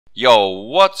Yo,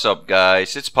 what's up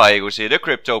guys? It's Pygoz here, the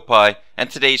Crypto Pie, and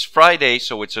today's Friday,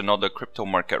 so it's another Crypto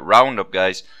Market Roundup,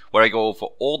 guys, where I go over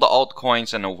all the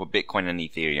altcoins and over Bitcoin and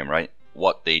Ethereum, right?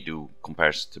 What they do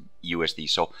compares to USD.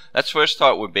 So let's first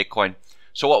start with Bitcoin.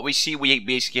 So what we see, we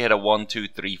basically had a 1, 2,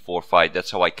 3, 4, 5.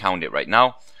 That's how I count it right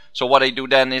now. So what I do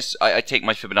then is I take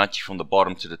my Fibonacci from the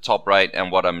bottom to the top, right? And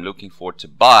what I'm looking for to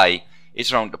buy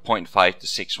is around the 0.5 to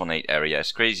 618 area.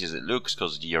 As crazy as it looks,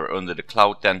 because you're under the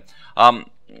cloud then.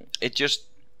 It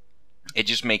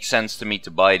just makes sense to me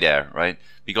to buy there, right?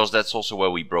 Because that's also where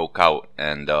we broke out,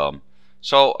 and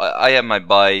so I have my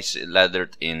buys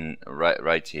lathered in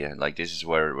right here. Like this is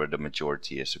where the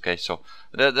majority is. Okay, so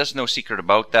there's no secret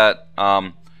about that.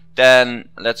 Then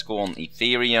let's go on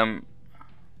Ethereum.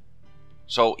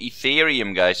 So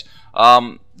Ethereum, guys,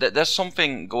 there's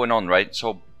something going on, right?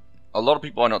 So a lot of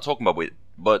people are not talking about it,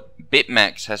 but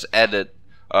BitMEX has added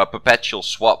perpetual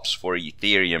swaps for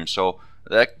Ethereum, so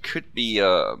that could be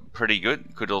pretty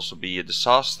good. Could also be a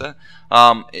disaster.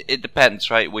 It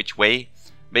depends, right, which way.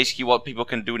 Basically, what people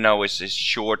can do now is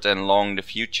short and long the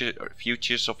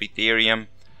futures of Ethereum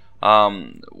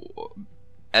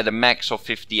at a max of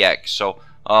 50x. So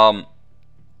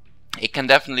it can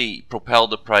definitely propel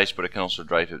the price, but it can also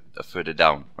drive it further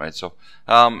down, right? So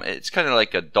it's kind of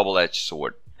like a double-edged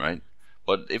sword, right?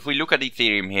 But if we look at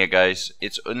Ethereum here, guys,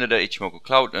 it's under the Ichimoku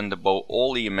cloud, under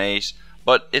all EMAs,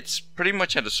 but it's pretty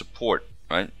much at a support,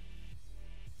 right?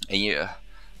 And yeah,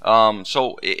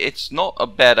 so it's not a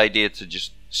bad idea to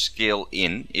just scale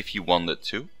in if you wanted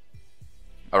to,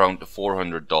 around the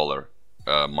 $400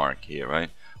 mark here,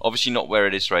 right? Obviously not where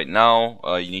it is right now.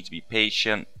 You need to be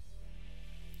patient.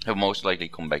 It'll most likely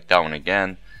come back down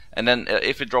again. And then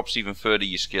if it drops even further,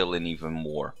 you scale in even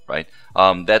more, right?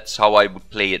 That's how I would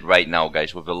play it right now,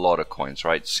 guys, with a lot of coins,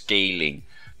 right? Scaling.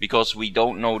 Because we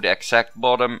don't know the exact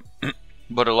bottom,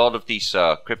 but a lot of these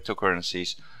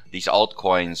cryptocurrencies, these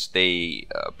altcoins, they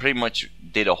pretty much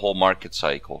did a whole market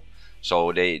cycle.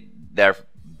 So they're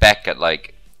back at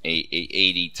like a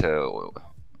 80 to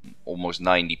almost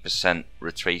 90%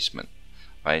 retracement,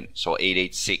 right? So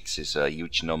 886 is a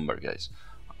huge number, guys.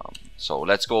 So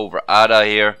let's go over ADA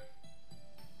here.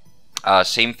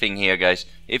 Same thing here, guys.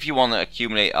 If you want to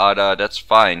accumulate ADA, that's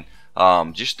fine.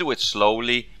 Just do it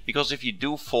slowly, because if you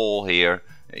do fall here,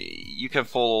 you can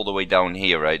fall all the way down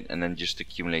here, right? And then just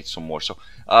accumulate some more. So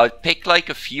pick like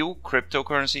a few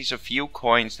cryptocurrencies, a few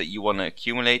coins that you want to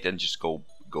accumulate, and just go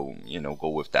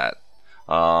with that.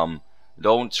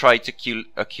 Don't try to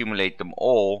accumulate them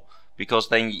all, because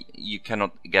then you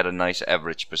cannot get a nice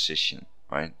average position,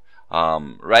 right?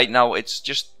 Right now it's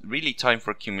just really time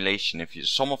for accumulation.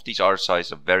 Some of these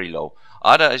RSIs are very low.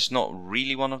 ADA is not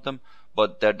really one of them,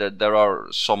 but there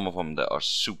are some of them that are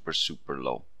super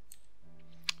low.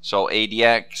 So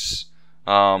ADX,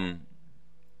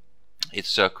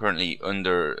 it's currently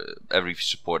under every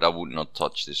support. I would not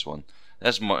touch this one.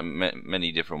 There's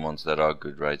many different ones that are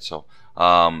good, right? So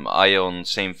ION,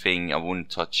 same thing. I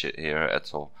wouldn't touch it here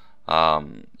at all.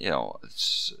 You know,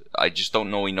 I just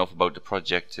don't know enough about the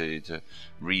project to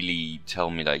really tell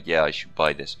me like, yeah, I should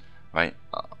buy this, right?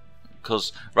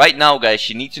 Because right now, guys,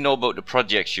 you need to know about the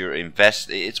projects you're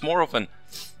investing. It's more of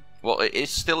well,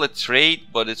 it's still a trade,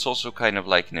 but it's also kind of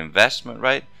like an investment,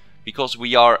 right? Because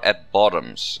we are at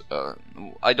bottoms.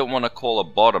 I don't want to call a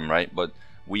bottom, right? But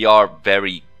we are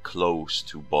very close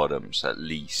to bottoms, at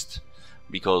least,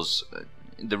 because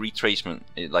the retracement,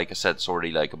 like I said, it's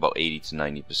already like about 80 to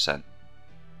 90%.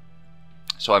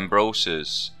 So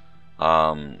Ambrosis,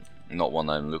 not one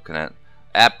I'm looking at.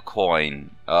 AppCoin,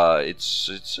 it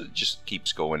just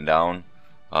keeps going down.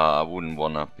 I wouldn't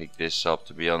want to pick this up,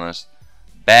 to be honest.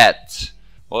 BAT,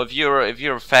 well, if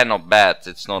you're a fan of BAT,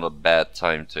 it's not a bad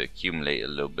time to accumulate a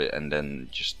little bit and then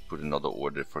just put another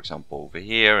order, for example, over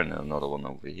here, and another one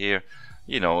over here,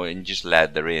 you know, and just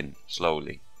ladder in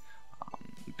slowly.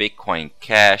 Bitcoin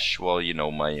Cash, well, you know,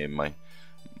 my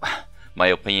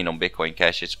opinion on Bitcoin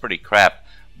Cash, it's pretty crap,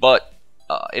 but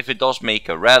if it does make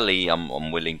a rally,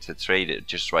 I'm willing to trade it.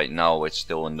 Just right now it's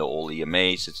still in the all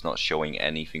EMAs, it's not showing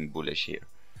anything bullish here,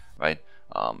 right?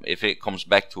 If it comes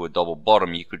back to a double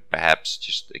bottom, you could perhaps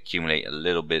just accumulate a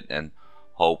little bit and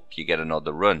hope you get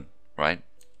another run, right?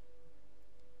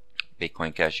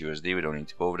 Bitcoin Cash USD, we don't need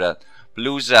to go over that.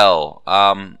 Bluezell,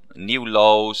 new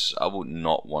lows. I would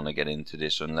not want to get into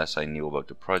this unless I knew about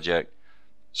the project.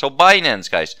 So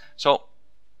Binance, guys. So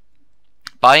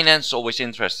Binance is always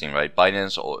interesting, right?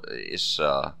 Binance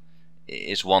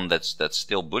is one that's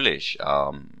still bullish.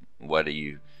 Whether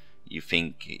you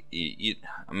think,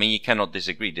 I mean, you cannot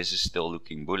disagree. This is still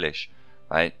looking bullish,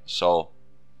 right? So,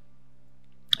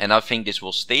 and I think this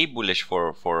will stay bullish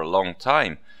for a long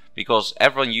time. because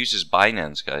everyone uses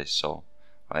Binance, guys. So,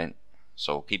 right?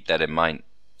 So keep that in mind.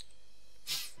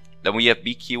 Then we have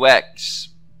BQX.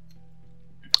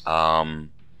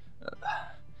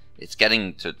 It's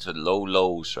getting to low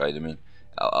lows, right? I mean,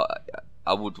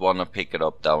 I would want to pick it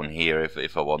up down here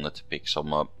if I wanted to pick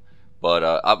some up, but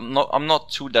I'm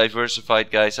not too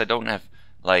diversified, guys. I don't have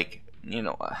like, you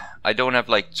know, I don't have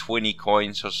like 20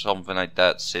 coins or something like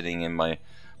that sitting in my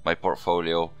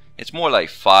portfolio. It's more like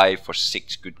 5 or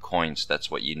 6 good coins. That's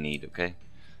what you need, okay?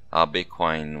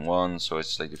 Bitcoin 1, so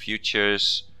it's like the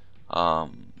futures.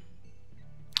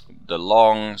 The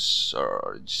longs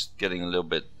are just getting a little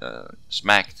bit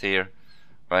smacked here,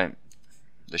 right?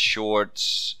 The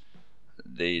shorts,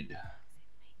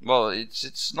 well,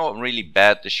 it's not really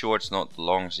bad. The shorts, not the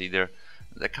longs either.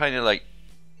 They're kind of like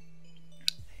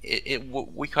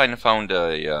we kind of found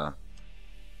a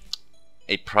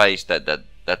price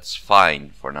that's fine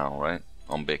for now, right?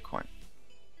 On Bitcoin.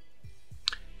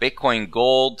 Bitcoin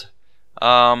Gold,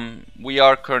 we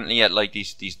are currently at like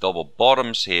these double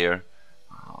bottoms here.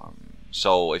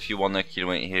 So if you want to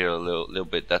accumulate here a little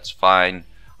bit, that's fine.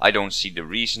 I don't see the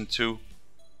reason to,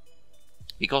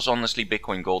 because honestly,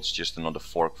 Bitcoin Gold's just another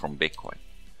fork from Bitcoin,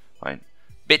 right?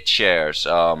 BitShares,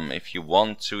 if you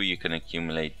want to, you can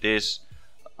accumulate this.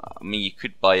 I mean, you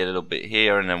could buy a little bit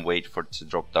here and then wait for it to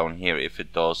drop down here. If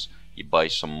it does, you buy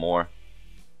some more.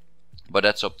 But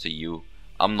that's up to you.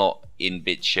 I'm not in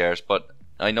BitShares, but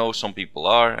I know some people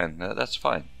are, and that's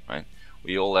fine, right?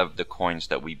 We all have the coins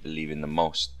that we believe in the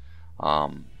most.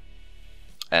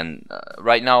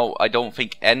 Right now, I don't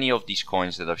think any of these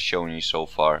coins that I've shown you so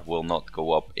far will not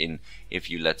go up if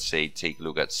you, let's say, take a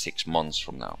look at 6 months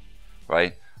from now,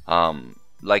 right?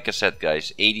 Like I said,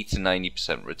 guys, 80 to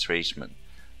 90% retracement.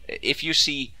 If you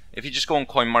just go on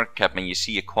CoinMarketCap and you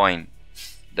see a coin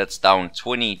that's down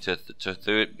 20 to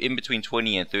 30, in between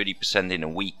 20 and 30% in a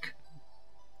week,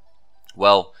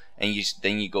 well, and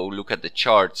then you go look at the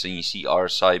charts and you see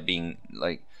RSI being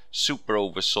like super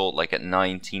oversold, like at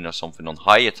 19 or something on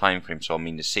higher time frame. So I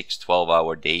mean the 6-12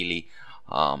 hour daily,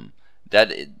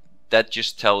 that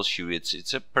just tells you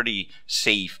it's a pretty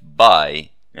safe buy.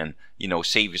 And you know,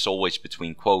 safe is always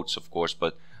between quotes, of course,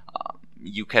 but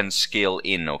you can scale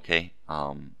in, okay?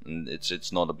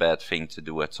 It's not a bad thing to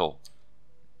do at all.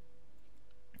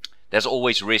 There's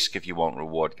always risk if you want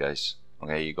reward, guys.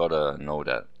 Okay, you gotta know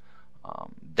that.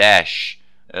 Dash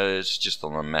is just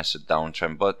on a massive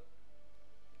downtrend, but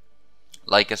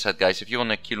like I said, guys, if you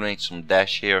want to accumulate some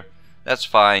Dash here, that's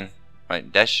fine,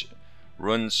 right? Dash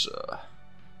runs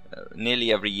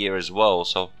nearly every year as well.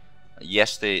 So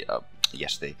last year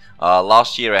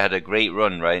I had a great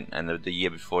run, right? And the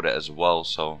year before that as well.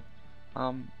 So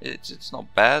it's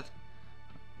not bad.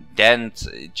 Dent,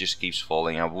 it just keeps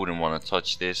falling. I wouldn't want to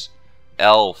touch this.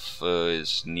 Elf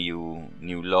is new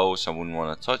lows. I wouldn't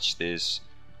want to touch this.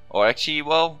 Or actually,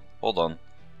 well, hold on,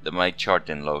 my chart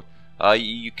didn't load.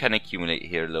 You can accumulate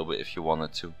here a little bit if you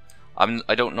wanted to.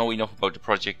 I don't know enough about the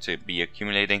project to be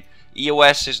accumulating.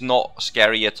 EOS is not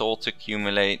scary at all to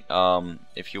accumulate.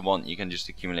 If you want, you can just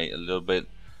accumulate a little bit,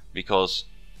 because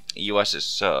EOS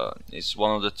is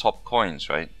one of the top coins,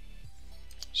 right?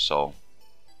 So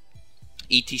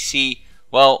ETC,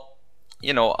 well,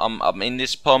 you know, I'm in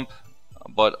this pump,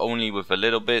 but only with a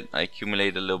little bit. I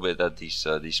accumulate a little bit at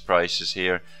these prices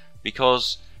here,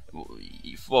 because,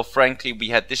 well, frankly, we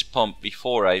had this pump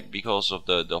before, right? Because of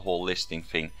the whole listing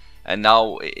thing, and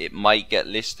now it might get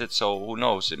listed. So who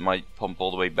knows? It might pump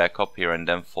all the way back up here and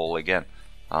then fall again.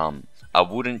 I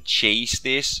wouldn't chase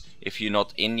this. If you're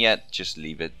not in yet, just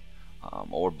leave it,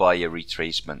 or buy a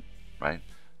retracement, right?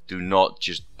 Do not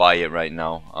just buy it right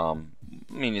now. I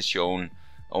mean, it's your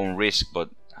own risk,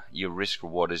 but your risk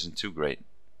reward isn't too great.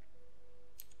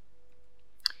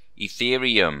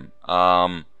 Ethereum,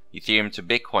 Ethereum to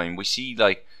Bitcoin, we see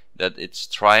like that it's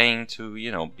trying to,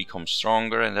 you know, become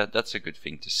stronger, and that's a good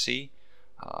thing to see.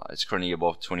 It's currently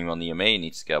above 21 EMA. It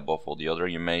needs to get above all the other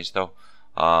EMAs though.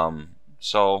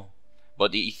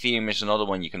 But the Ethereum is another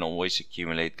one you can always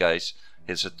accumulate, guys.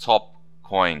 It's a top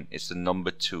coin. It's the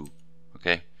number 2.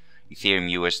 Okay.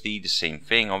 Ethereum USD, the same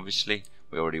thing. Obviously,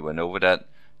 we already went over that.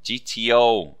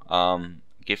 GTO,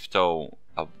 Gifto.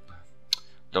 I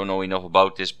don't know enough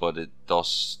about this, but it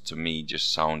does to me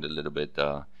just sound a little bit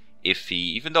iffy.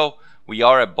 Even though we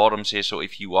are at bottoms here, so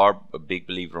if you are a big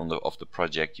believer of the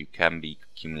project, you can be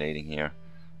accumulating here.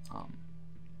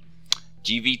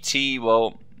 GVT,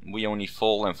 well, we only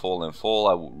fall and fall and fall.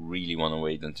 I would really want to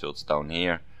wait until it's down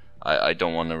here. I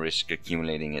don't want to risk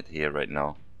accumulating it here right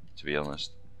now, to be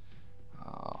honest.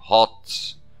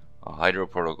 Hydro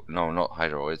protocol, no, not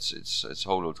Hydro, it's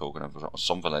Holo token or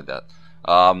something like that.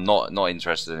 Not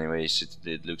interested anyways.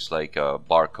 It looks like a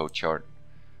barcode chart.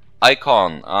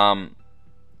 Icon.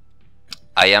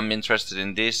 I am interested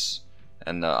in this,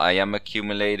 and I am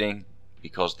accumulating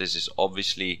because this is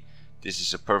obviously, this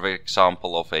is a perfect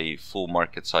example of a full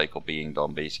market cycle being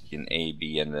done, basically an A,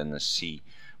 B, and then a C.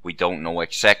 We don't know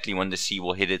exactly when the C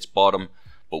will hit its bottom,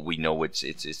 but we know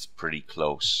it's pretty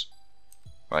close,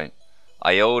 right?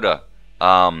 IOTA.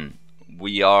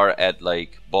 We are at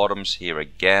like bottoms here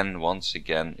again. Once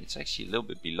again, it's actually a little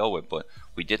bit below it, but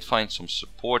we did find some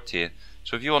support here.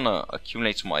 So if you want to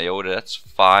accumulate some IOTA, that's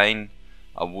fine.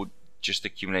 I would just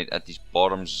accumulate at these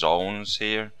bottom zones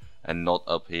here and not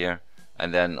up here.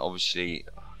 And then obviously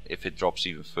if it drops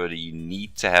even further, you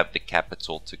need to have the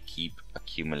capital to keep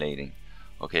accumulating.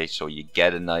 Okay, so you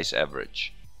get a nice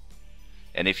average.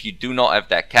 And if you do not have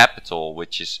that capital,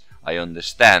 which is, I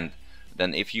understand,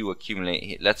 then if you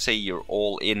accumulate, let's say you're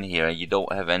all in here and you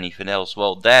don't have anything else,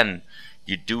 well then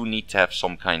you do need to have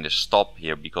some kind of stop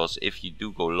here, because if you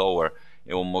do go lower,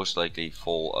 it will most likely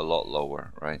fall a lot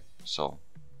lower, right? So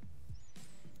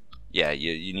yeah,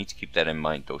 you need to keep that in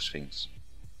mind, those things.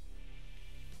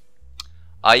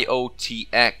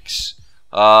 IOTX,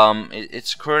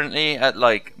 it's currently at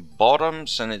like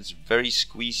bottoms and it's very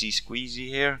squeezy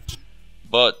here,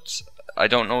 but I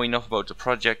don't know enough about the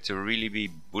project to really be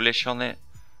bullish on it.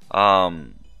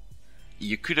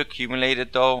 You could accumulate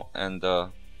it though, and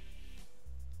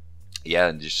yeah,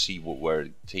 and just see where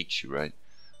it takes you, right?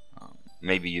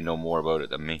 Maybe you know more about it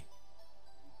than me.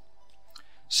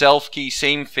 Self key,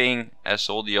 same thing as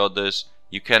all the others.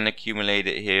 You can accumulate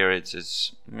it here.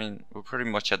 It's I mean, we're pretty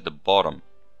much at the bottom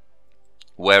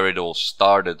where it all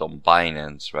started on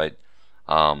Binance, right?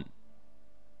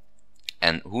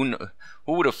 And who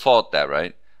would have thought that,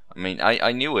 right? I mean,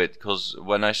 I knew it, because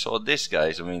when I saw this,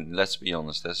 guys, I mean, let's be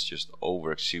honest, that's just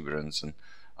over exuberance, and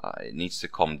it needs to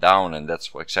come down, and that's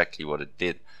exactly what it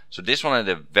did. So this one had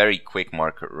a very quick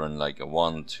market run, like a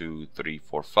 1, 2, 3,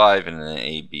 4, 5, and then an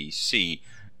A, B, C.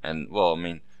 And well, I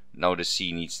mean, now the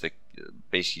C needs to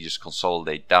basically just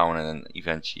consolidate down, and then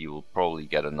eventually you will probably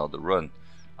get another run.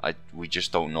 We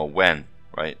just don't know when,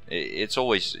 right? It's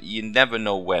always, you never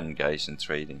know when, guys, in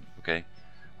trading. Okay,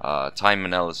 time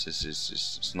analysis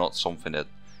is not something that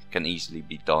can easily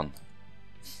be done.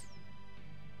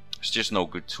 There's just no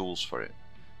good tools for it.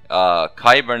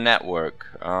 Kyber network.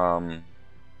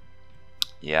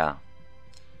 Yeah,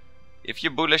 if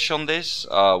you're bullish on this,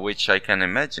 which I can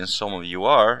imagine some of you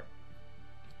are,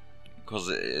 because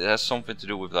it has something to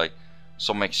do with like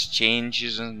some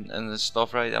exchanges and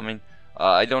stuff, right? I mean,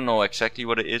 I don't know exactly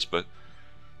what it is, but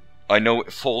I know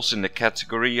it falls in the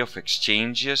category of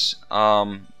exchanges,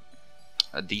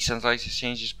 decentralized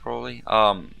exchanges probably,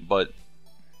 but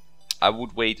I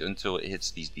would wait until it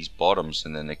hits these bottoms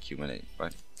and then accumulate,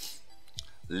 right?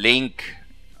 Link,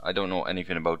 I don't know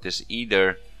anything about this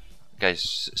either.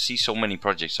 Guys, see so many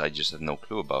projects I just have no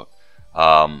clue about,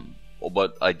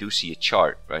 but I do see a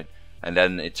chart, right? And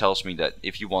then it tells me that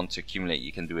if you want to accumulate,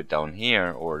 you can do it down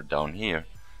here or down here.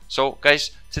 So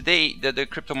guys, today the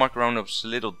crypto market roundup is a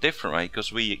little different, right?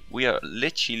 Because we are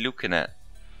literally looking at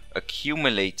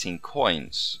accumulating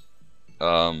coins,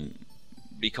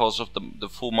 because of the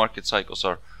full market cycles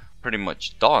are pretty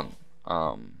much done.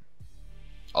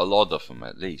 A lot of them,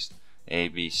 at least. A,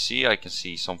 B, C, I can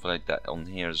see something like that on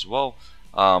here as well,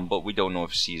 but we don't know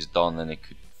if C is done, and it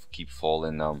could keep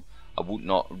falling. I would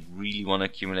not really want to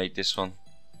accumulate this one.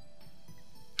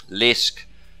 Lisk,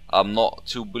 I'm not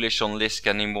too bullish on Lisk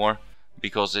anymore,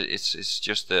 because it's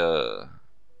just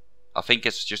I think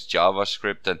it's just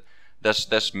JavaScript, and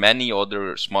there's many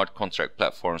other smart contract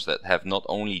platforms that have not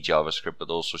only JavaScript but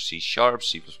also C#,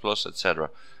 C++, etc.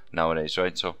 nowadays,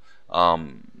 right? So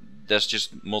there's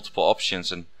just multiple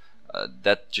options, and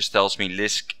that just tells me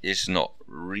Lisk is not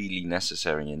really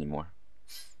necessary anymore,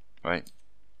 right?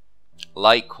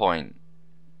 Litecoin,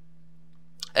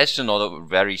 it's another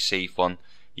very safe one.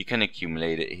 You can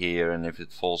accumulate it here, and if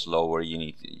it falls lower, you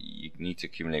need to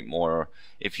accumulate more.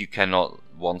 If you cannot,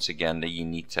 once again, then you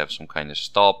need to have some kind of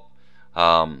stop.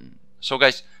 So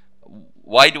guys,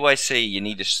 why do I say you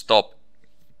need to stop,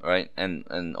 right?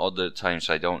 And other times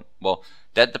I don't? Well,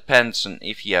 that depends on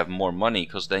if you have more money,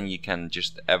 because then you can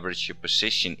just average your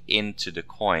position into the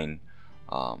coin.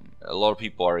 A lot of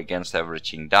people are against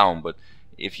averaging down, but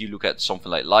if you look at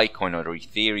something like Litecoin or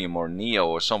Ethereum or Neo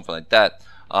or something like that,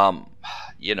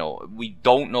 you know, we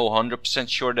don't know 100%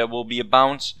 sure there will be a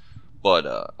bounce, but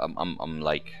I'm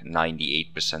like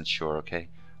 98% sure. Okay,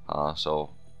 so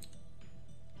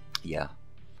yeah,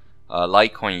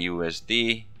 Litecoin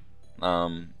USD,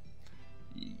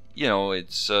 you know,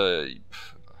 it's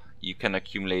you can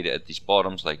accumulate it at these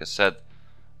bottoms, like I said.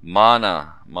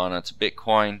 Mana to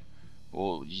Bitcoin.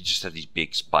 Well, you just have these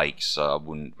big spikes. I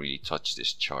wouldn't really touch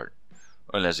this chart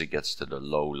unless it gets to the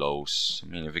lows. I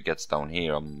mean, if it gets down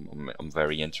here, I'm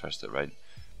very interested, right?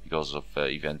 Because of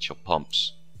eventual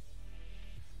pumps.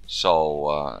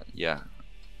 So yeah,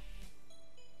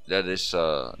 that is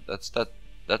that's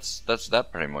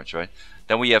that pretty much, right?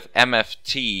 Then we have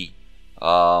MFT.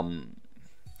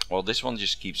 Well, this one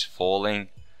just keeps falling,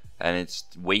 and it's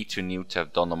way too new to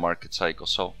have done a market cycle.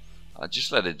 So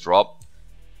just let it drop.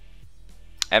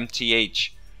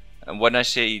 MTH, and when I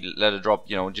say let it drop,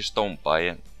 you know, just don't buy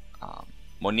it.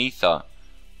 Monetha,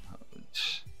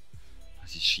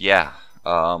 yeah,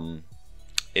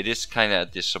 it is kind of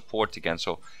at this support again.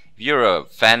 So if you're a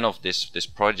fan of this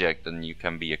project, then you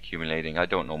can be accumulating. I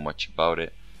don't know much about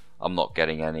it. I'm not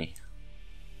getting any.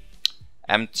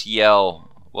 MTL,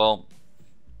 well,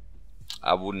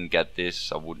 I wouldn't get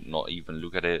this. I would not even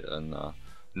look at it, and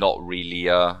not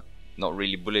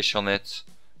really bullish on it.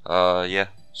 Yeah,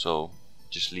 so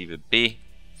just leave it be.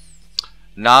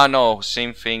 Nano,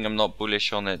 same thing. I'm not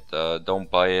bullish on it. Don't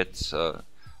buy it. I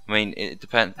mean, it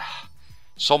depends.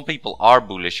 Some people are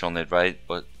bullish on it, right?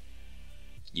 But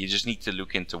you just need to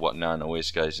look into what Nano is,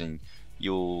 guys, and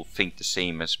you'll think the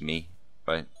same as me,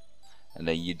 right? And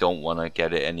then you don't want to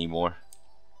get it anymore.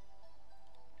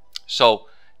 So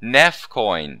NEF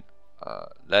coin,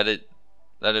 let it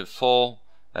fall,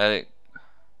 let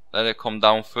it come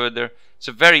down further. It's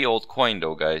a very old coin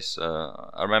though, guys.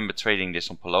 I remember trading this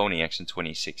on Poloniex in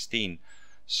 2016,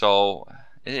 so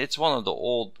it's one of the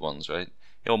old ones, right?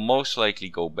 It'll most likely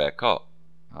go back up.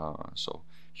 So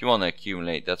if you want to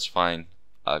accumulate, that's fine.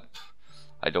 I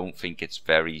don't think it's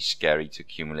very scary to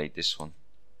accumulate this one.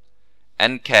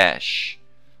 Ncash,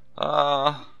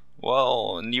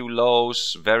 well, new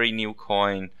lows, very new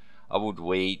coin. I would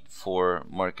wait for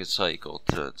market cycle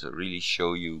to really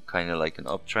show you kind of like an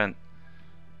uptrend,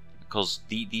 because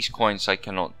these coins I'm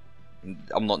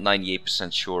not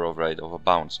 98% sure of, right, of a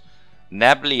bounce.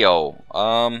 Nablio,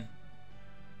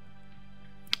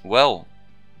 well,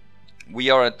 we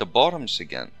are at the bottoms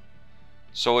again.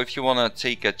 So if you want to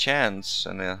take a chance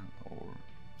and a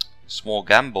small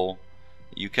gamble,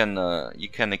 you can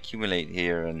accumulate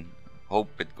here and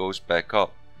hope it goes back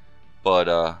up.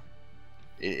 But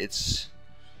it's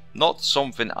not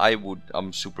something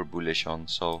I'm super bullish on,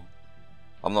 so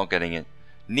I'm not getting it.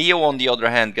 Neo, on the other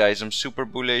hand, guys, I'm super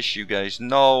bullish. You guys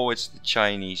know it's the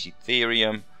Chinese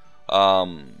Ethereum.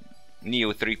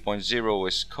 Neo 3.0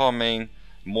 is coming,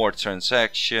 more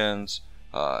transactions.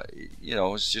 You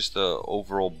know, it's just a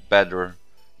overall better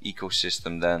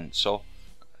ecosystem then. So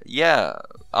yeah,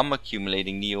 I'm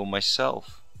accumulating Neo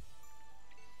myself.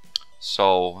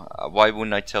 So why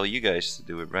wouldn't I tell you guys to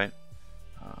do it, right?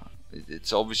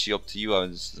 It's obviously up to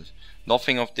you.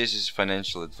 Nothing of this is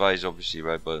financial advice, obviously,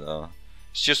 right? But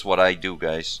it's just what I do,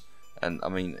 guys. And I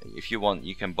mean, if you want,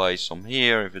 you can buy some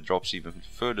here. If it drops even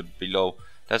further below,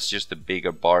 that's just a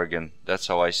bigger bargain. That's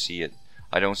how I see it.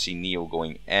 I don't see Neo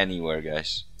going anywhere,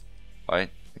 guys, right?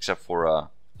 Except for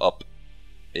up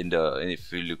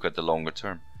if you look at the longer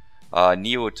term.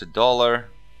 Neo to dollar,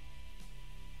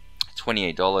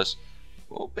 $28.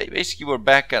 Well, basically we're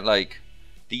back at like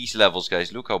these levels,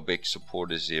 guys. Look how big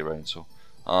support is here, right? So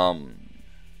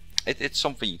it's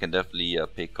something you can definitely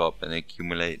pick up and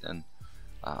accumulate, and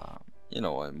you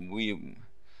know, we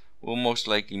will most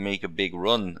likely make a big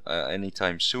run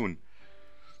anytime soon.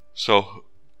 So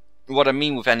what I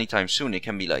mean with anytime soon, it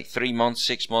can be like 3 months,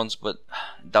 6 months, but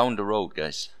down the road,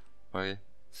 guys. Okay.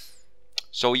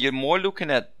 So you're more looking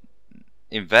at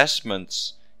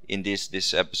investments in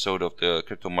this episode of the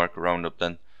Crypto Market Roundup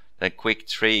than quick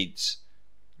trades,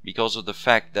 because of the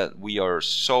fact that we are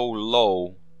so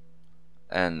low,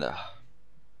 and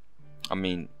I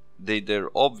mean they're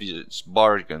obvious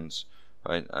bargains,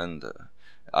 right? And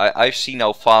I've seen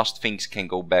how fast things can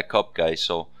go back up, guys.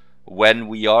 So when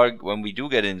we do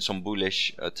get in some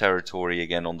bullish territory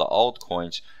again on the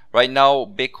altcoins, right now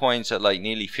Bitcoin's at like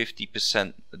nearly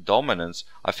 50% dominance.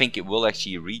 I think it will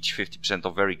actually reach 50%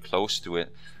 or very close to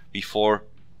it before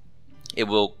it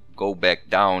will go back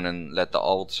down and let the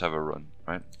alts have a run,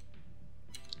 right?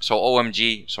 So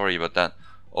OMG, sorry about that.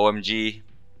 OMG,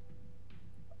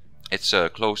 it's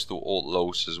close to old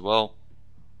lows as well.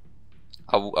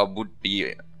 I would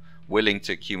be willing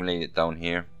to accumulate it down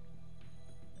here,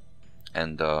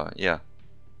 and yeah,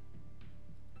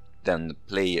 then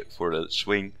play it for the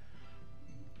swing.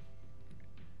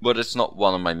 But it's not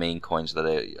one of my main coins that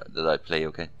I play.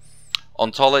 Okay,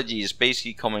 Ontology is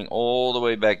basically coming all the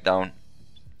way back down.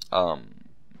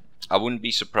 I wouldn't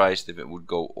be surprised if it would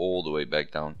go all the way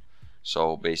back down.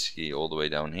 So basically all the way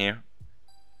down here.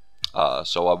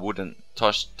 So I wouldn't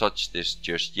touch this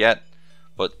just yet,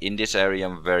 but in this area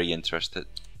I'm very interested.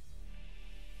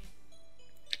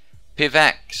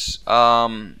 Pygoz,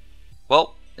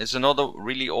 well, it's another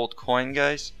really old coin,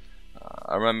 guys.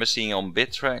 I remember seeing on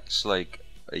Bittrex like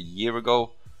a year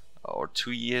ago, or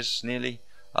 2 years nearly.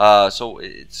 So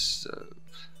it's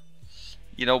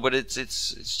you know, but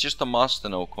it's just a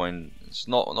masternode coin. It's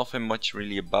nothing much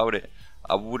really about it.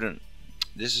 I wouldn't.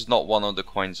 This is not one of the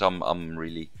coins I'm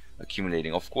really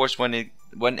accumulating. Of course,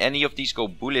 when any of these go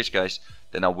bullish, guys,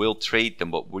 then I will trade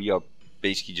them. But we are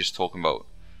basically just talking about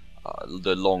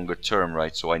the longer term,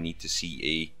 right? So I need to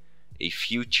see a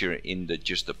future in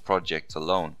just the project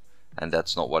alone, and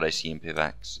that's not what I see in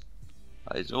Pygoz.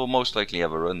 It will most likely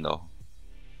have a run though.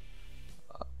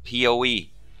 POE.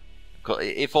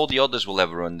 If all the others will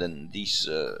ever run, then these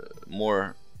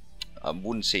more, I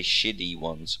wouldn't say shitty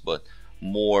ones, but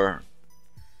more,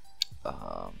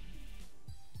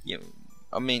 yeah,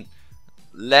 I mean,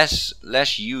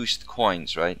 less used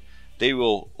coins, right? They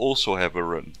will also have a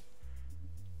run.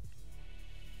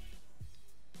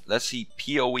 Let's see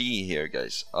POE here,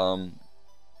 guys. I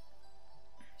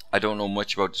don't know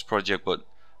much about this project, but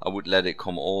I would let it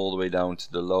come all the way down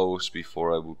to the lows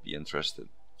before I would be interested.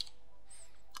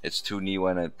 It's too new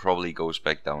and it probably goes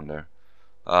back down there.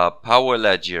 Power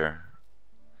Ledger.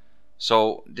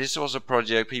 So this was a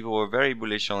project people were very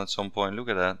bullish on at some point. Look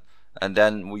at that, and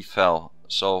then we fell.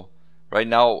 So right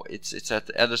now it's at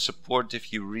a support.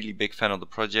 If you're really big fan of the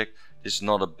project, this is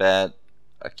not a bad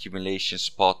accumulation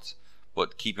spot.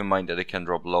 But keep in mind that it can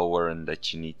drop lower and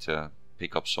that you need to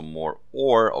pick up some more,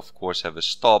 or of course have a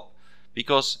stop,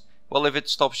 because well, if it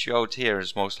stops you out here,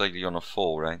 it's most likely gonna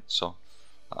fall, right? So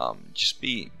just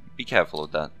be careful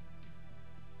of that.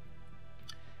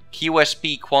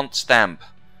 QSP Quant Stamp.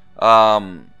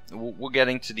 We're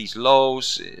getting to these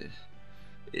lows.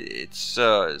 It's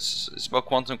about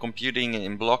quantum computing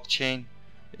in blockchain.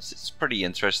 It's pretty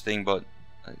interesting, but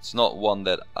it's not one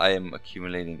that I am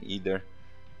accumulating either.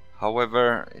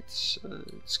 However, it's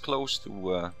close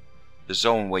to the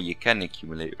zone where you can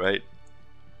accumulate, right?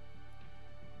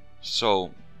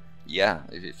 So yeah,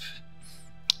 if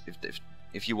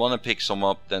you want to pick some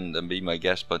up, then be my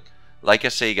guest. But like I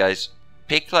say, guys,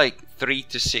 pick like 3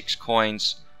 to 6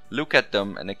 coins, look at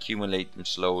them and accumulate them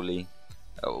slowly.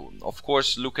 Of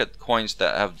course, look at coins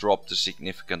that have dropped a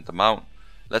significant amount.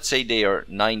 Let's say they are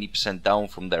 90% down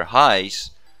from their highs.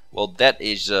 Well, that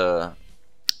is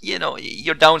you know,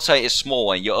 your downside is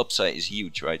small and your upside is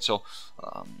huge, right? So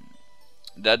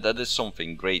that is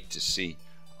something great to see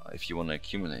if you want to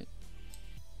accumulate.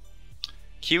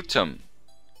 Qtum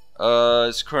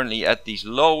is currently at these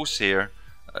lows here.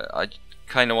 I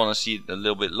kind of want to see it a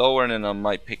little bit lower, and then I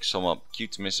might pick some up.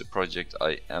 Qtum is a project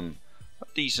I am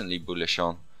decently bullish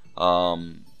on.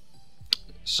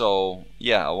 So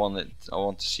yeah, I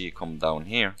want to see it come down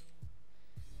here.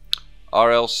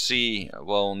 RLC,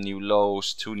 well, new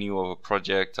lows, too new of a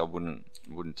project. I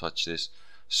wouldn't touch this.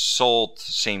 Salt,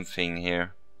 same thing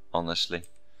here, honestly.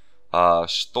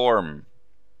 Storm,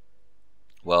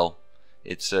 well,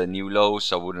 it's a new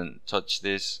lows. I wouldn't touch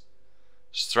this.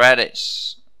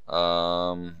 Stratus,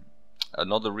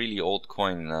 another really old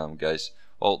coin, guys.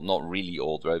 Well, not really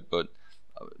old, right? But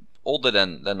older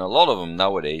than a lot of them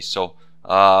nowadays. So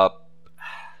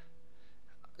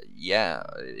yeah,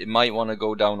 it might want to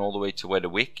go down all the way to where the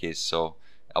wick is. So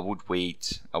I would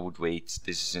wait.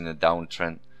 This is in a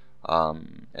downtrend,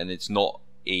 and it's not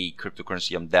a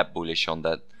cryptocurrency I'm that bullish on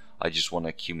that I just want to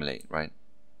accumulate, right?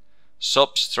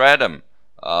 Substratum,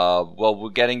 well, we're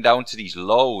getting down to these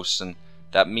lows, and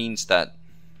that means that,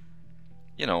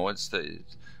 you know, I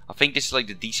think this is like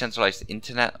the decentralized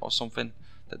internet or something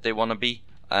that they want to be.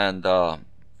 And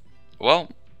well,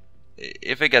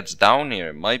 if it gets down here,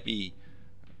 it might be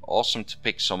awesome to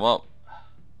pick some up,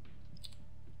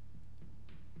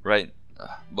 right?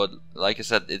 But like I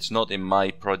said, it's not in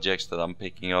my projects that I'm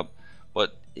picking up,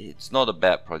 but it's not a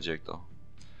bad project though.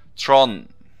 Tron,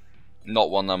 not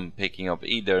one I'm picking up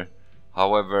either.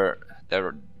 However,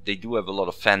 they do have a lot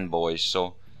of fanboys,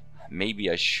 so maybe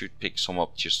I should pick some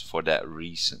up just for that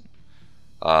reason.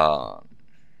 I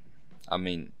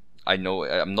mean, I know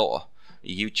I'm not a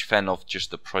huge fan of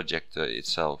just the project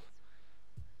itself.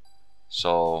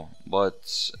 So,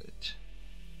 but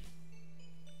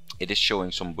it is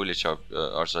showing some bullish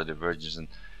outside divergence, and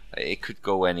it could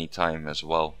go any time as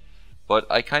well. But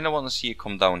I kind of want to see it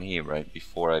come down here, right,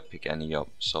 before I pick any up.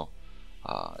 So,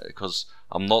 because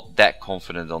I'm not that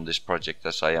confident on this project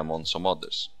as I am on some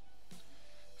others.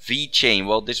 VeChain,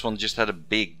 well, this one just had a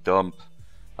big dump.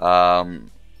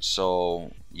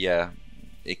 So yeah,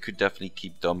 it could definitely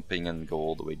keep dumping and go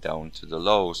all the way down to the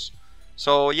lows.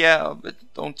 So yeah, but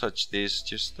don't touch this.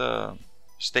 Just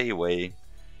stay away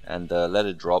and let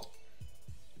it drop.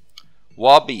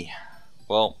 Wabi.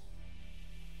 Well,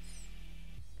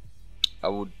 I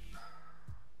would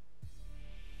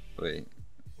wait.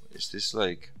 Is this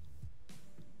like?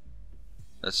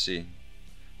 Let's see.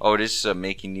 Oh, this is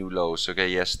making new lows. Okay,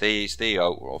 yeah, stay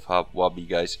out of Wabi,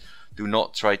 guys. Do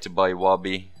not try to buy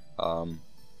Wabi,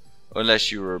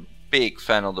 unless you're a big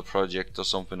fan of the project or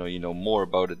something, or you know more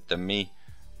about it than me.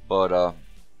 But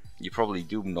you probably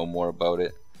do know more about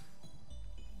it.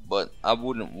 But I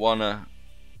wouldn't wanna.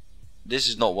 This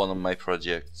is not one of my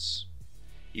projects,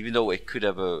 even though it could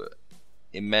have a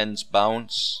immense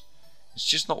bounce. It's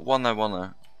just not one I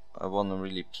wanna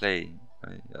really play.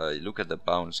 Right? Look at the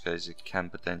bounce, guys. It can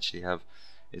potentially have.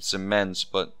 It's immense,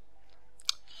 but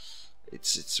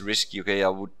it's risky. Okay, I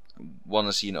would want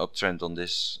to see an uptrend on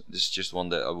this. This is just one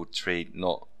that I would trade,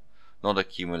 not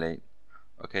accumulate.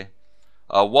 Okay.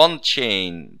 One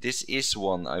chain. This is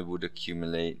one I would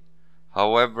accumulate.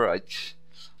 However,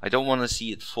 I don't want to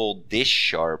see it fall this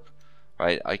sharp,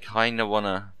 right? I kind of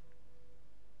wanna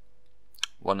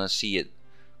see it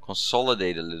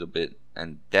consolidate a little bit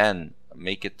and then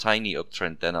make a tiny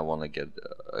uptrend. Then I want to get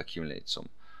accumulate some.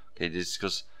 Okay, this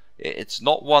because it's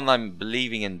not one I'm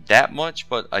believing in that much,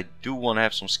 but I do want to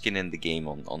have some skin in the game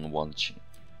on one chain.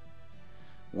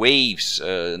 Waves,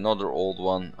 another old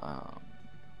one.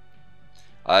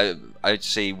 I'd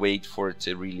say wait for it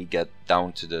to really get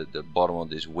down to the bottom of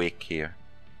this wick here.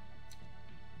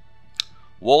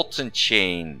 Walton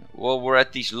chain. Well, we're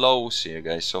at these lows here,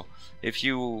 guys. So if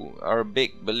you are a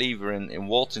big believer in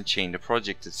Walton chain, the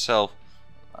project itself,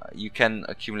 you can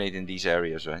accumulate in these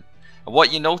areas, right? And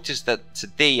what you notice that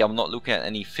today I'm not looking at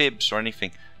any fibs or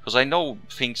anything, because I know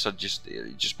things are just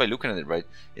by looking at it, right?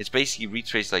 It's basically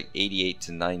retraced like 88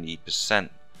 to 90%.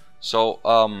 So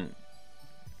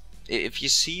if you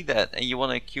see that and you want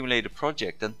to accumulate a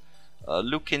project, then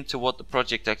look into what the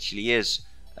project actually is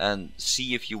and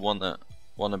see if you want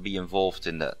to be involved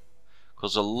in that,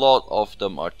 because a lot of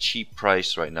them are cheap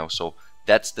priced right now. So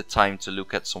that's the time to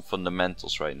look at some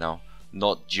fundamentals right now,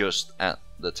 not just at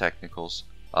the technicals.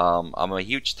 I'm a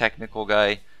huge technical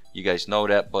guy, you guys know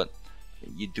that, but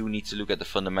you do need to look at the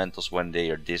fundamentals when they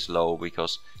are this low,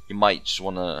 because you might just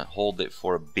want to hold it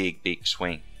for a big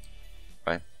swing,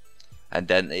 right? And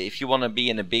then if you want to be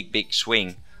in a big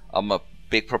swing, I'm a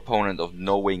big proponent of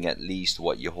knowing at least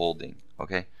what you're holding.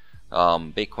 Okay,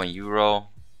 Bitcoin Euro,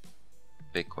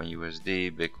 Bitcoin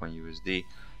USD,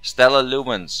 Stellar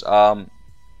Lumens,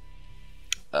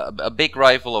 a big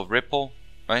rival of Ripple,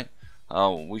 right?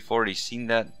 We've already seen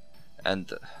that,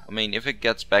 and I mean, if it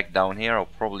gets back down here, I'll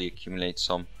probably accumulate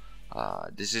some.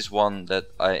 This is one that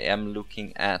I am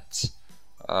looking at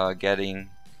getting.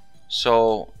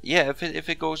 So yeah, if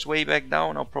it goes way back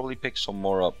down, I'll probably pick some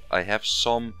more up. I have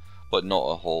some, but not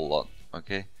a whole lot.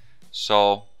 Okay,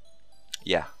 so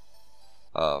yeah,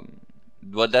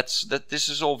 but this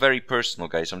is all very personal,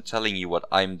 guys. I'm telling you what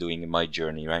I'm doing in my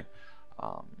journey, right?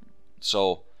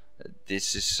 So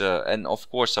this is and of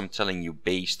course I'm telling you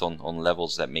based on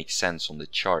levels that make sense on the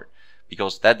chart,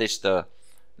 because that is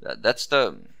that's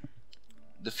the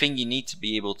thing you need to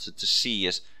be able to see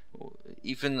is,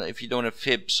 even if you don't have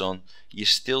fibs on, you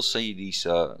still see these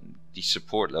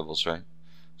support levels, right?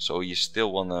 So you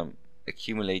still want to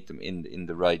accumulate them in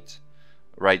the right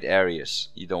areas.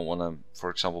 You don't want to, for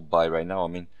example, buy right now. I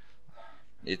mean,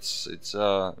 it's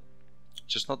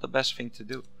just not the best thing to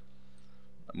do.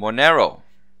 Monero,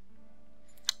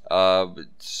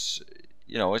 it's,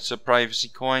 you know, it's a privacy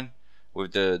coin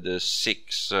with the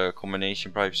 6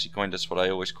 combination privacy coin. That's what I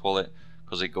always call it,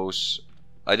 because it goes,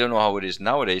 I don't know how it is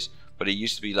nowadays, but it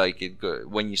used to be like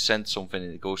when you send something,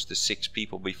 it goes to 6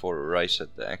 people before it arrives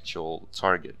at the actual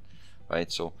target,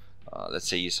 right? So let's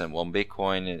say you send 1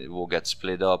 Bitcoin, it will get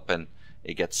split up and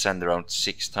it gets sent around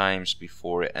 6 times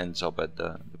before it ends up at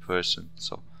the person.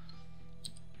 So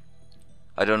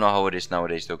I don't know how it is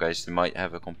nowadays though, guys. They might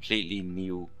have a completely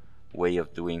new way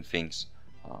of doing things,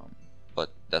 but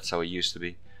that's how it used to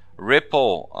be.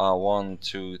 Ripple, 1,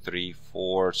 2, 3,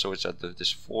 4, so it's at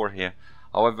this 4 here.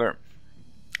 However,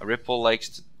 Ripple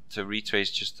likes to retrace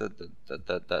just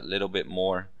that little bit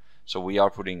more, so we are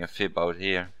putting a fib out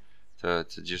here to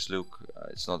just look.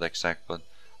 It's not exact, but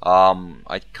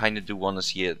I kind of do want to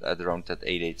see it at around that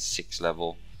 886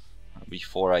 level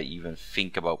before I even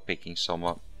think about picking some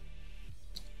up.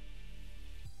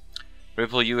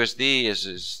 Ripple USD is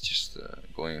just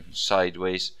going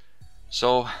sideways,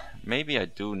 so maybe I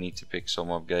do need to pick some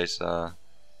up, guys.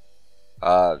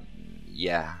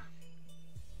 Yeah,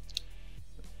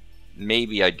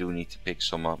 maybe I do need to pick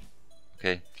some up.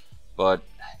 Okay, but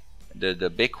the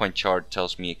Bitcoin chart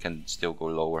tells me it can still go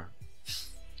lower,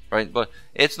 right? But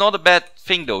it's not a bad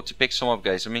thing though to pick some up,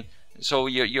 guys. I mean, so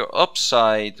your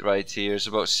upside right here is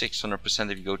about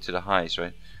 600% if you go to the highs,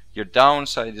 right? Your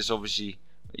downside is obviously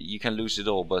you can lose it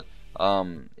all, but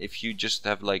if you just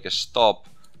have like a stop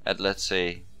at, let's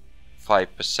say,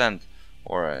 5%,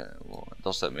 or well,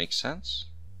 does that make sense?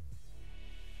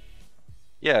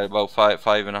 Yeah, about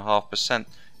 5.5%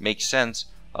 makes sense.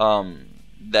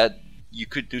 That you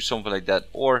could do something like that,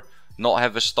 or not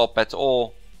have a stop at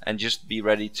all and just be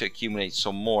ready to accumulate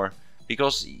some more,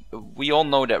 because we all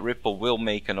know that Ripple will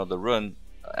make another run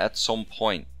at some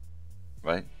point,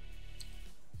 right?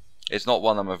 It's not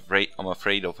one I'm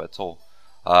afraid of at all.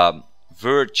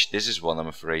 Verge, this is one I'm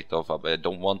afraid of. I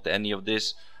don't want any of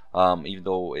this, even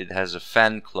though it has a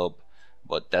fan club,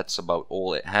 but that's about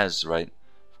all it has, right?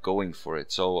 Going for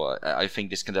it. So I think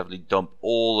this can definitely dump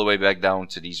all the way back down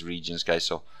to these regions, guys.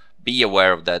 So be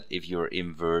aware of that if you're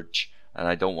in Verge. And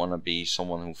I don't want to be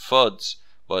someone who fuds,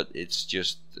 but it's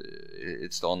just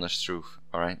it's the honest truth.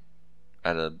 All right,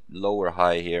 at a lower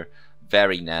high here,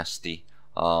 very nasty.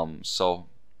 So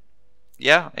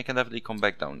yeah, I can definitely come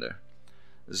back down there.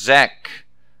 Zach,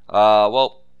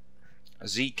 well,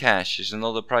 Zcash is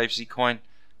another privacy coin.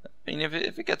 I mean,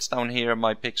 if it gets down here, I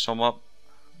might pick some up.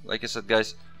 Like I said,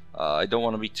 guys, I don't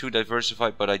want to be too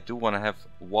diversified, but I do want to have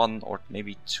one or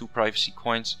maybe two privacy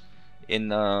coins in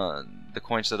the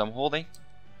coins that I'm holding.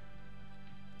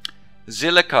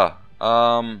 Zilliqa,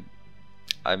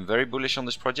 I'm very bullish on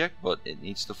this project, but it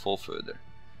needs to fall further,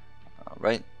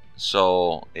 right?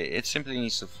 So it simply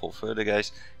needs to fall further,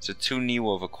 guys. It's a too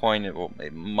new of a coin.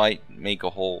 It might make a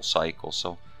whole cycle.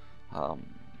 So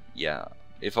yeah,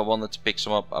 if I wanted to pick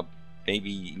some up,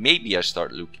 maybe I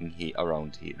start looking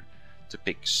around here to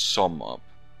pick some up,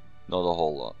 not a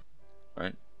whole lot,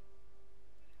 right?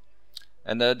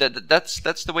 And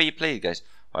that's the way you play it, guys.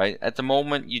 All right, at the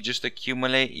moment you just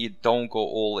accumulate. You don't go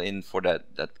all in for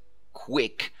that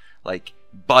quick, like,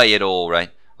 buy it all,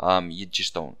 right? You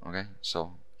just don't. Okay,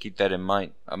 so keep that in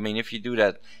mind. I mean, if you do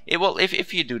that,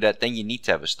 if you do that, then you need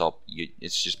to have a stop.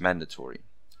 It's just mandatory.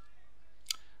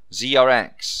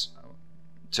 ZRX,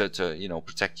 to you know,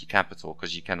 protect your capital,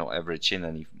 because you cannot average in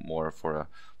anymore for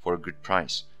a good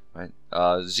price, right?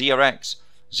 ZRX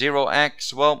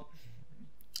 0x, well,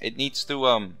 it needs to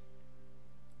I'm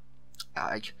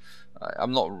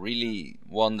not really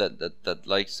one that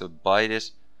likes to buy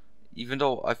this, even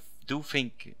though I do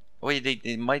think, oh,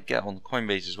 they might get on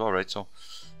Coinbase as well, right? So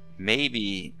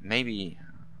maybe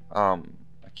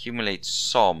accumulate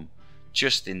some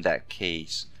just in that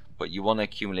case, but you want to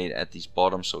accumulate at these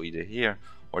bottoms, so either here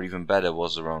or even better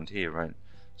was around here, right?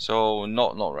 So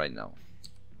not right now.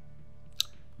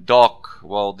 Doc,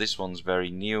 well, this one's very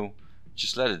new.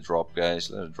 Just let it drop,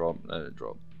 guys. Let it drop.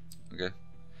 Okay,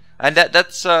 and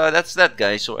that's that,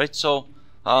 guys. All right. So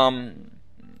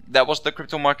that was the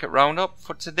crypto market roundup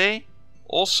for today.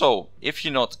 Also, if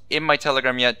you're not in my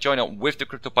Telegram yet, join up with the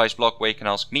CryptoPies blog, where you can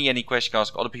ask me any question,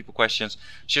 ask other people questions.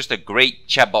 It's just a great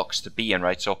chat box to be in,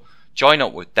 right? So join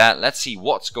up with that. Let's see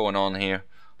what's going on here.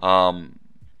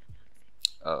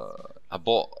 I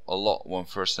bought a lot when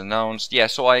first announced. Yeah,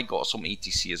 so I got some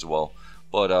ETC as well,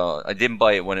 but I didn't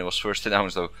buy it when it was first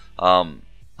announced though.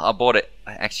 I bought it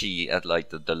actually at like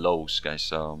the lows,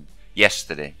 guys.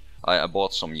 Yesterday, I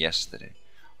bought some yesterday.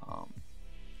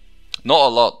 Not a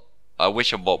lot. I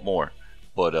wish I bought more,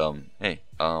 but hey,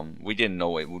 we didn't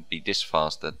know it would be this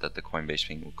fast that the Coinbase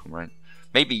thing would come, right?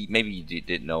 Maybe you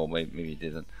did know, maybe you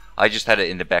didn't. I just had it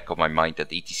in the back of my mind that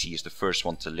ETC is the first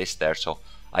one to list there, so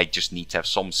I just need to have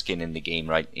some skin in the game,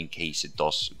 right, in case it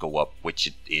does go up, which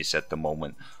it is at the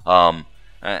moment.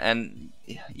 And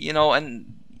you know,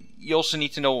 and you also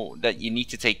need to know that you need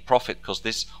to take profit, because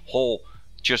this whole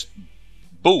just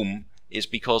boom is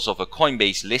because of a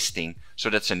Coinbase listing, so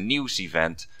that's a news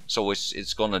event, so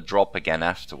it's gonna drop again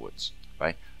afterwards,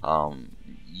 right?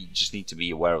 You just need to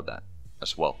be aware of that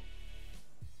as well.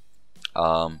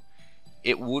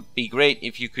 It would be great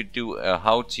if you could do a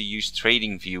how to use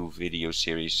TradingView video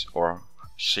series, or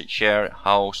share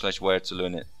how/where to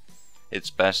learn it. It's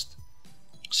best.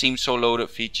 Seems so loaded,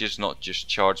 features not just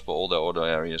charts but all the other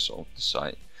areas of the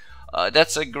site.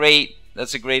 That's a great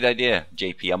idea,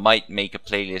 JP. I might make a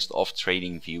playlist of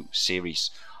TradingView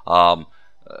series.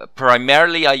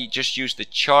 Primarily I just use the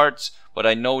charts, but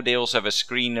I know they also have a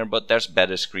screener, but there's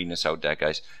better screeners out there,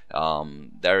 guys.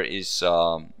 There is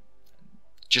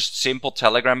just simple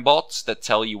Telegram bots that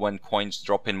tell you when coins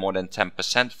drop in more than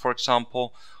 10%, for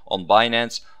example, on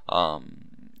Binance,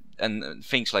 and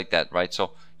things like that, right?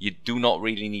 So you do not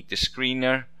really need the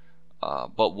screener.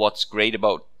 But what's great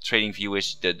about TradingView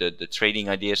is the trading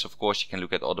ideas. Of course, you can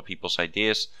look at other people's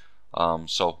ideas.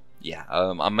 So yeah,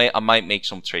 I might make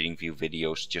some TradingView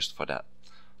videos just for that.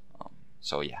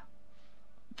 So yeah,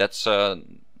 that's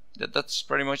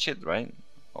pretty much it, right?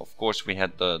 Of course, we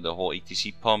had the whole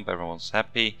ETC pump. Everyone's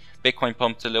happy. Bitcoin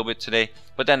pumped a little bit today,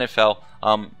 but then it fell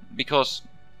because,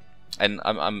 and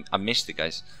I missed it,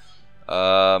 guys.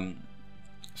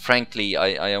 Frankly,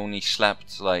 I only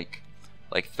slept like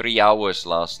 3 hours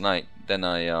last night. Then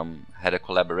I had a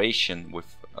collaboration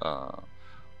with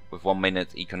 1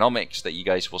 Minute Economics that you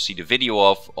guys will see the video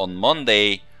of on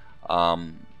Monday,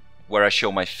 where I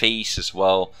show my face as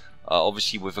well.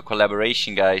 Obviously, with a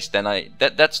collaboration, guys, then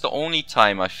that's the only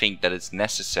time I think that it's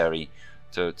necessary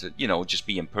to you know, just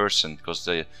be in person, because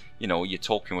you know, you're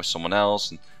talking with someone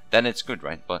else, and then it's good,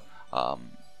 right? But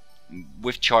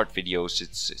with chart videos,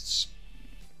 it's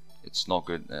not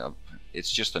good.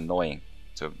 It's just annoying.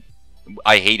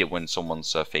 I hate it when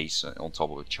someone's face on top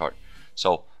of a chart.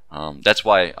 So that's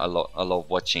why I love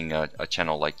watching a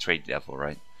channel like Trade Devil,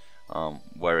 right?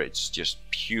 Where it's just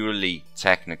purely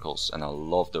technicals, and I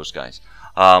love those guys.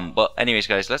 But anyways,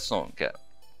 guys, let's not get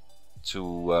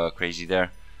too crazy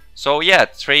there. So yeah,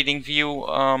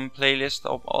 TradingView playlist,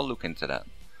 I'll look into that.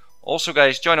 Also,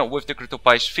 guys, join up with the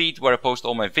CryptoPies feed, where I post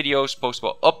all my videos, post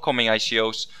about upcoming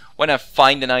ICOs. When I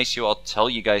find an ICO, I'll tell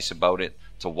you guys about it,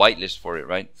 to whitelist for it,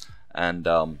 right? And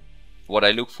what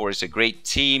I look for is a great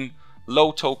team,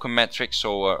 low token metrics,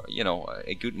 so you know,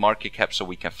 a good market cap so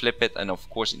we can flip it, and of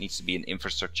course it needs to be an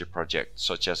infrastructure project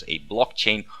such as a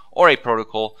blockchain or a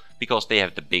protocol, because they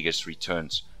have the biggest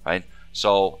returns, right?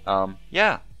 So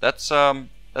yeah, that's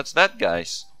that,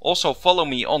 guys. Also follow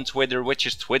me on Twitter, which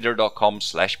is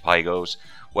twitter.com/Pygoz,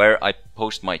 where I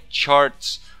post my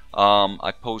charts.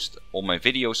 I post all my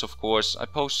videos, of course. I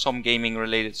post some gaming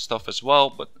related stuff as well,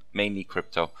 but mainly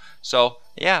crypto. So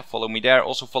yeah, follow me there.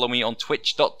 Also follow me on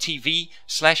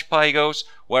twitch.tv/Pygoz,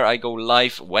 where I go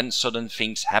live when sudden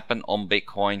things happen on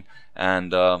Bitcoin.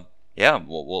 And yeah,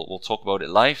 we'll talk about it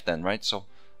live then, right? So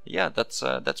yeah, that's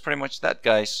pretty much that,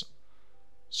 guys.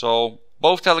 So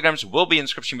both telegrams will be in the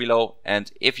description below,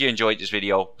 and if you enjoyed this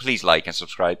video, please like and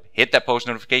subscribe, hit that post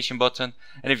notification button,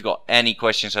 and if you've got any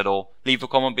questions at all, leave a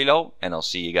comment below, and I'll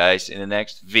see you guys in the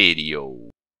next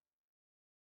video.